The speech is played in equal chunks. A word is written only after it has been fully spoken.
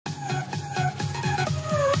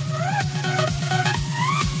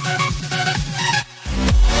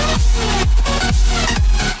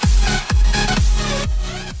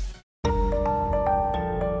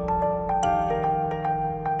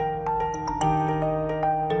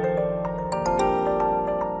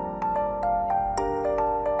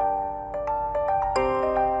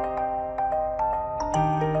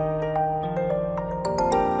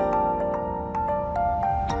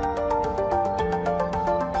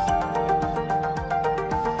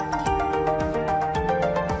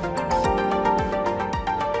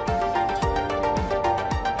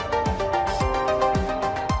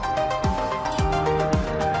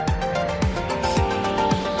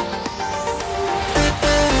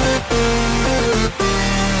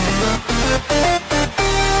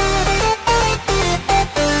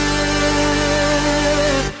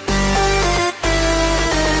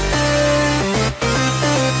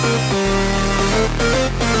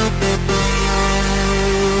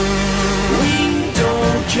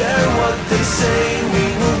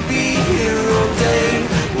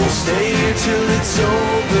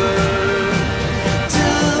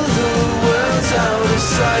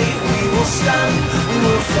will stand, we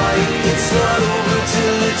will fight. It's not over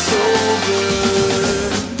till it's over.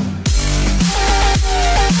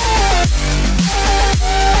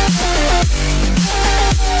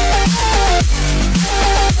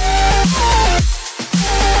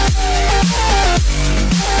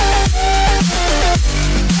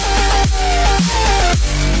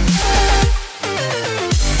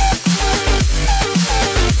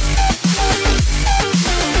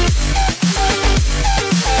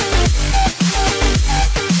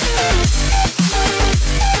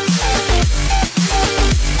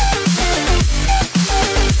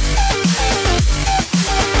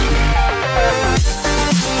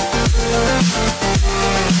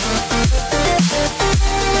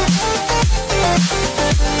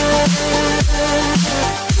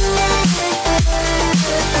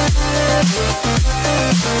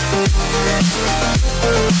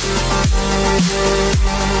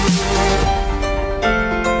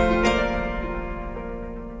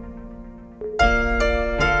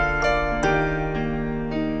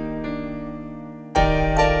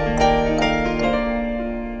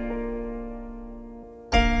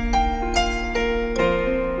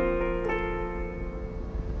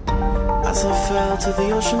 As I fell to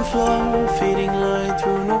the ocean floor, fading light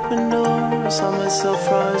through an open door, I saw myself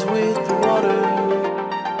rise with the water.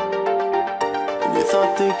 And they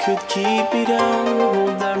thought they could keep me down,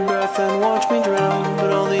 hold that breath and watch me drown,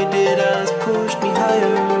 but all they did was push me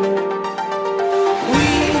higher. We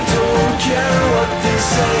don't care what they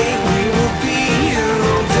say, we will be here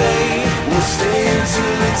all day. We'll stay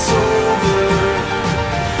until it's over,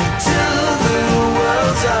 till the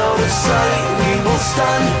world's out of sight. We will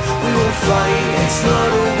stand, we will fight. It's not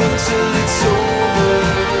over till it's over.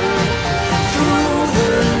 Through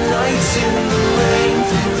the nights in the rain,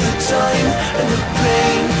 through the time and the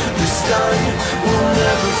pain, this time we'll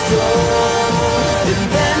never fall.